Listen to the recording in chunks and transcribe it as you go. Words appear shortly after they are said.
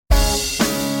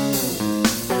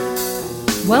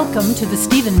Welcome to the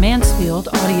Stephen Mansfield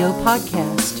audio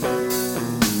podcast.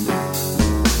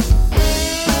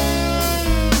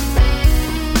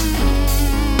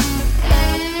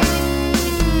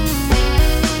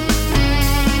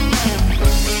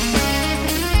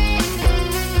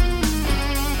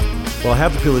 Well, I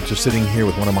have the privilege of sitting here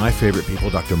with one of my favorite people,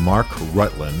 Dr. Mark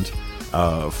Rutland,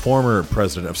 former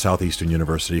president of Southeastern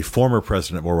University, former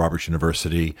president of Oral Roberts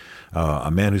University,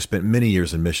 a man who spent many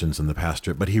years in missions in the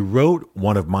pastorate. But he wrote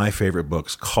one of my favorite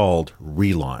books called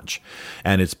Relaunch.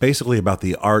 And it's basically about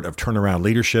the art of turnaround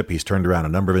leadership. He's turned around a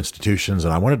number of institutions,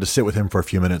 and I wanted to sit with him for a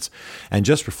few minutes and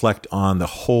just reflect on the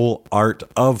whole art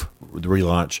of the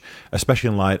relaunch, especially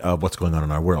in light of what's going on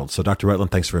in our world. So, Dr.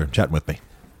 Rutland, thanks for chatting with me.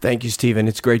 Thank you, Stephen.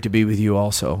 It's great to be with you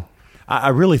also. I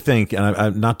really think, and I,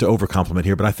 not to overcompliment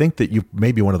here, but I think that you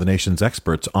may be one of the nation's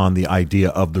experts on the idea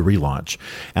of the relaunch.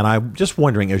 And I'm just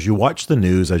wondering, as you watch the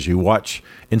news, as you watch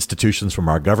institutions from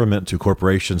our government to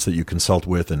corporations that you consult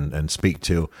with and speak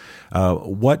to,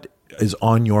 what is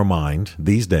on your mind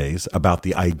these days about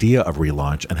the idea of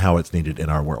relaunch and how it's needed in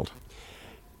our world?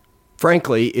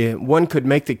 Frankly, one could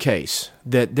make the case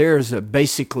that there's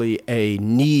basically a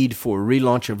need for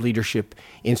relaunch of leadership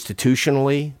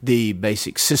institutionally, the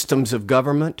basic systems of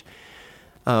government,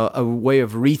 a way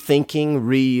of rethinking,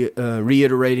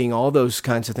 reiterating all those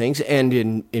kinds of things, and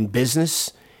in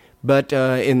business, but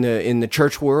in the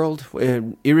church world,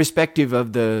 irrespective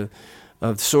of the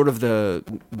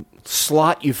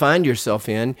slot you find yourself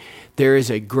in, there is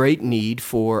a great need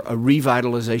for a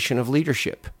revitalization of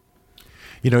leadership.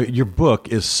 You know, your book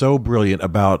is so brilliant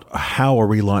about how a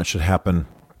relaunch should happen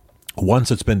once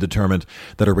it's been determined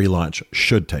that a relaunch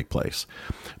should take place.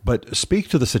 But speak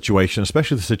to the situation,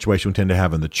 especially the situation we tend to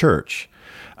have in the church,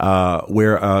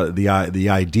 where the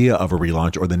idea of a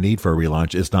relaunch or the need for a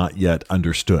relaunch is not yet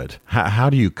understood.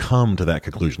 How do you come to that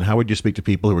conclusion? How would you speak to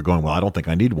people who are going, well, I don't think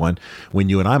I need one, when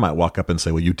you and I might walk up and say,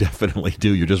 well, you definitely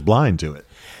do. You're just blind to it.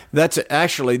 That's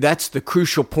the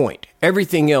crucial point.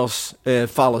 Everything else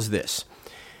follows this.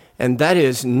 And that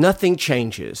is, nothing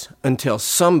changes until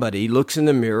somebody looks in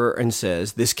the mirror and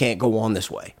says, this can't go on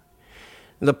this way.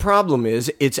 The problem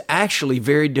is, it's actually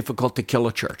very difficult to kill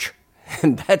a church.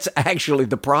 And that's actually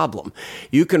the problem.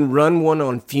 You can run one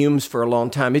on fumes for a long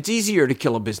time. It's easier to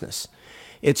kill a business.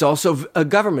 It's also a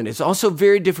government. It's also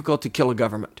very difficult to kill a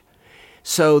government.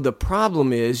 So the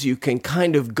problem is, you can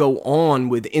kind of go on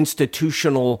with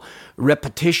institutional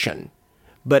repetition,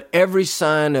 but every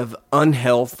sign of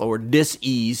unhealth or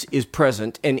dis-ease is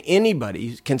present, and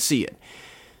anybody can see it.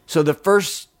 So the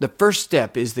first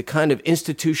step is the kind of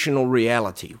institutional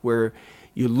reality where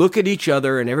you look at each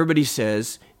other and everybody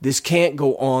says, this can't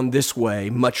go on this way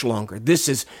much longer.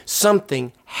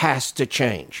 Something has to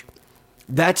change.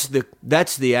 That's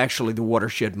actually the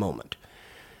watershed moment.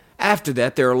 After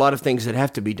that, there are a lot of things that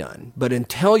have to be done. But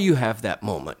until you have that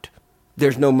moment,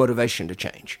 there's no motivation to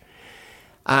change.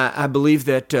 I believe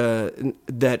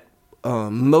that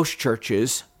most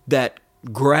churches that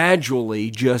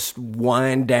gradually just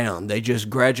wind down. They just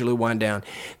gradually wind down.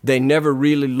 They never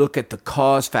really look at the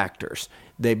cause factors.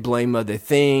 They blame other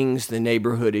things. The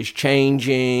neighborhood is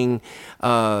changing.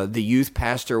 The youth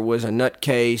pastor was a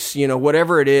nutcase.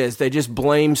 Whatever it is, they just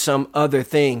blame some other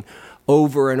thing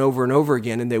over and over and over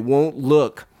again, and they won't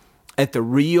look at the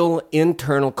real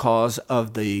internal cause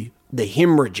of the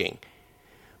hemorrhaging.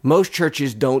 Most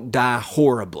churches don't die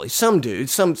horribly. Some do.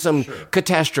 Some sure.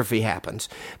 Catastrophe happens.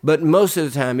 But most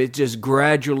of the time, it just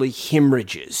gradually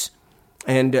hemorrhages.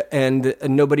 And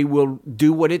nobody will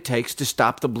do what it takes to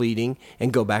stop the bleeding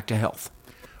and go back to health.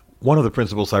 One of the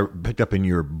principles I picked up in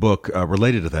your book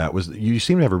related to that was you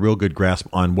seem to have a real good grasp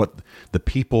on what the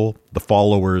people, the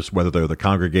followers, whether they're the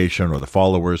congregation or the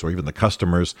followers or even the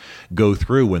customers, go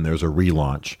through when there's a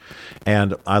relaunch.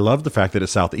 And I love the fact that at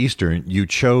Southeastern, you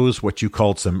chose what you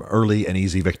called some early and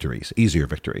easier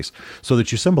victories, so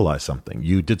that you symbolize something.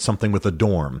 You did something with a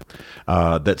dorm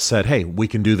that said, hey, we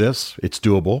can do this. It's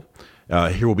doable.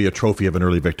 Here will be a trophy of an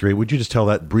early victory. Would you just tell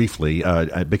that briefly?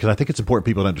 Because I think it's important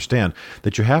people to understand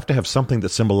that you have to have something that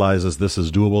symbolizes this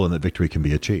is doable and that victory can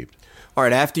be achieved. All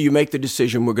right, after you make the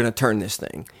decision, we're going to turn this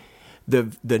thing.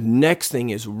 The next thing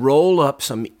is roll up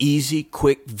some easy,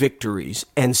 quick victories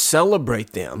and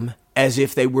celebrate them as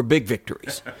if they were big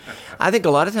victories. I think a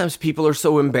lot of times people are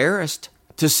so embarrassed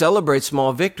to celebrate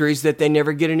small victories that they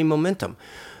never get any momentum.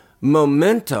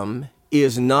 Momentum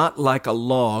is not like a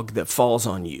log that falls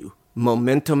on you.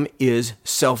 Momentum is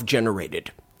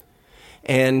self-generated.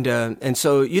 And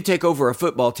so you take over a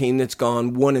football team that's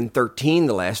gone 1-13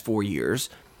 the last 4 years.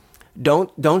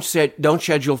 Don't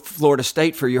schedule Florida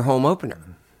State for your home opener.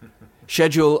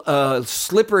 Schedule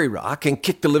Slippery Rock and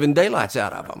kick the living daylights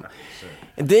out of them.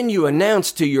 And then you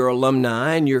announce to your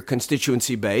alumni and your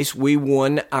constituency base, we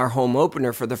won our home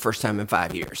opener for the first time in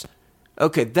 5 years.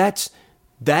 Okay, that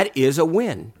is a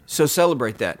win. So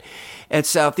celebrate that. At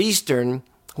Southeastern,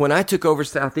 when I took over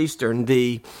Southeastern,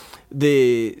 the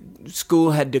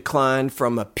school had declined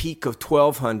from a peak of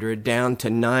 1,200 down to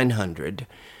 900,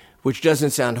 which doesn't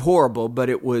sound horrible, but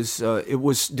it was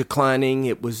declining.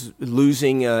 It was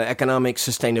losing economic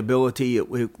sustainability. It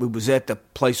was at the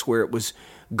place where it was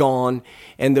gone,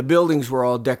 and the buildings were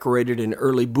all decorated in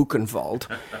early Buchenwald.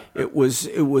 It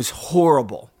was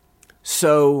horrible.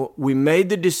 So we made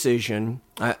the decision.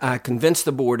 I convinced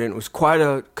the board, and it was quite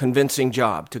a convincing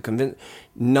job to convince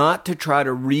not to try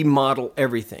to remodel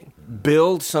everything,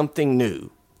 build something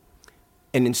new,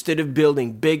 and instead of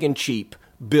building big and cheap,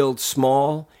 build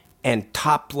small and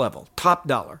top level, top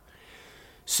dollar.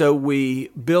 So we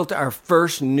built our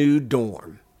first new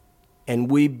dorm, and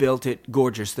we built it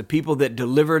gorgeous. The people that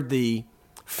delivered the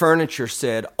furniture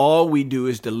said, all we do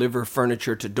is deliver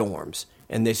furniture to dorms.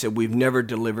 And they said, we've never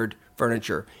delivered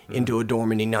furniture into a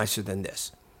dorm any nicer than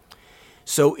this.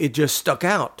 So it just stuck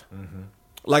out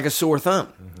like a sore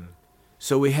thumb.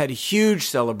 So we had a huge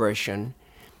celebration.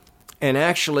 And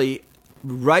actually,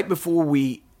 right before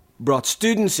we brought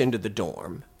students into the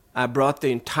dorm, I brought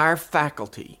the entire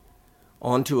faculty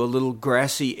onto a little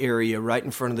grassy area right in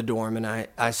front of the dorm. And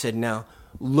I said, now,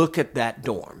 look at that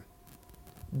dorm.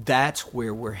 That's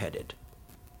where we're headed.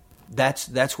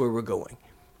 That's where we're going.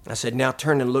 I said, now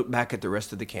turn and look back at the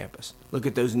rest of the campus. Look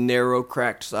at those narrow,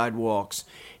 cracked sidewalks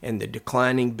and the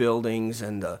declining buildings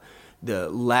and the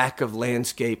lack of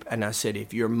landscape. And I said,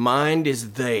 if your mind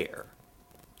is there,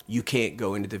 you can't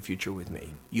go into the future with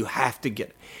me. You have to get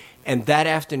it. And that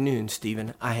afternoon,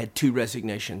 Stephen, I had 2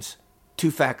 resignations.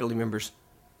 2 faculty members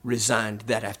resigned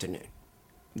that afternoon.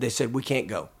 They said, we can't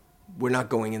go. We're not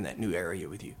going in that new area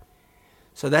with you.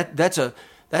 So that's a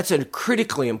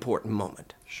critically important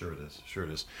moment. Sure it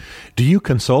is. Do you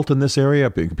consult in this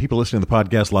area? People listening to the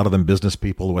podcast, a lot of them business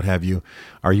people, what have you.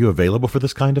 Are you available for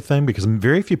this kind of thing? Because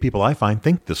very few people I find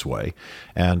think this way.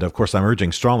 And of course, I'm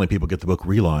urging strongly people get the book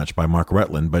Relaunched by Mark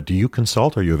Rutland. But do you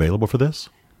consult? Are you available for this?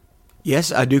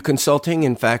 Yes, I do consulting.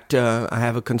 In fact, I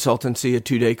have a consultancy, a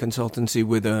 2-day consultancy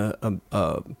with a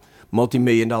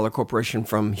multi-million-dollar corporation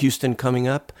from Houston coming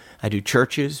up. I do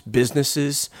churches,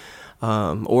 businesses,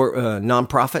 or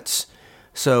nonprofits.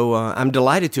 So I'm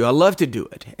delighted to. I love to do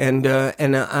it, and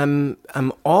I'm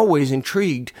always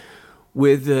intrigued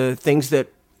with the things that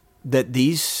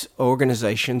these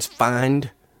organizations find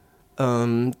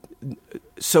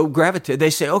so gravitating.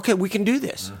 They say, okay, we can do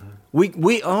this.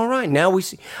 We all right, now we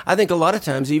see. I think a lot of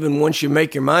times, even once you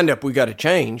make your mind up, we got to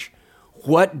change.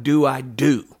 What do I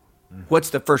do? What's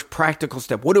the first practical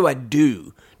step? What do I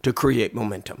do to create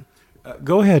momentum?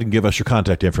 Go ahead and give us your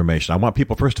contact information. I want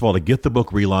people, first of all, to get the book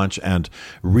Relaunch and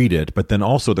read it, but then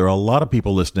also there are a lot of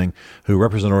people listening who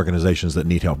represent organizations that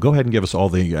need help. Go ahead and give us all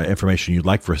the information you'd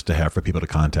like for us to have for people to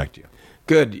contact you.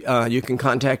 Good. You can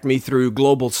contact me through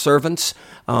Global Servants,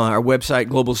 our website,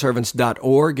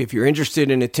 globalservants.org. If you're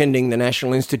interested in attending the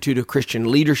National Institute of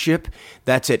Christian Leadership,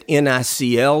 that's at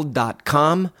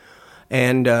nicl.com.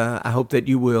 And I hope that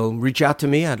you will reach out to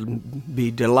me. I'd be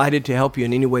delighted to help you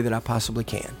in any way that I possibly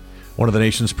can. One of the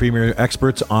nation's premier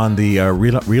experts on the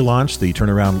relaunch, the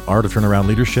art of turnaround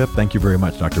leadership. Thank you very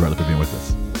much, Dr. Rutland, for being with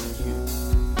us.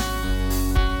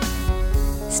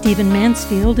 Stephen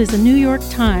Mansfield is a New York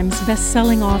Times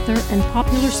best-selling author and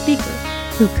popular speaker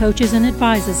who coaches and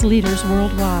advises leaders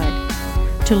worldwide.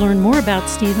 To learn more about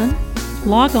Stephen,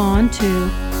 log on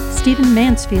to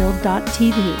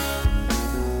stephenmansfield.tv.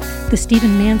 The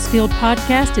Stephen Mansfield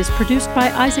podcast is produced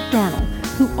by Isaac Darnell,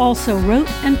 who also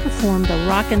wrote and performed the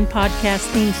Rockin' Podcast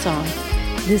theme song.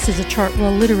 This is a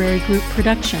Chartwell Literary Group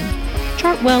production.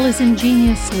 Chartwell is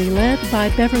ingeniously led by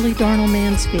Beverly Darnell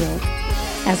Mansfield.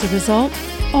 As a result,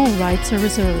 all rights are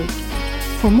reserved.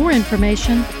 For more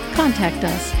information, contact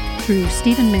us through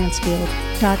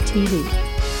stephenmansfield.tv.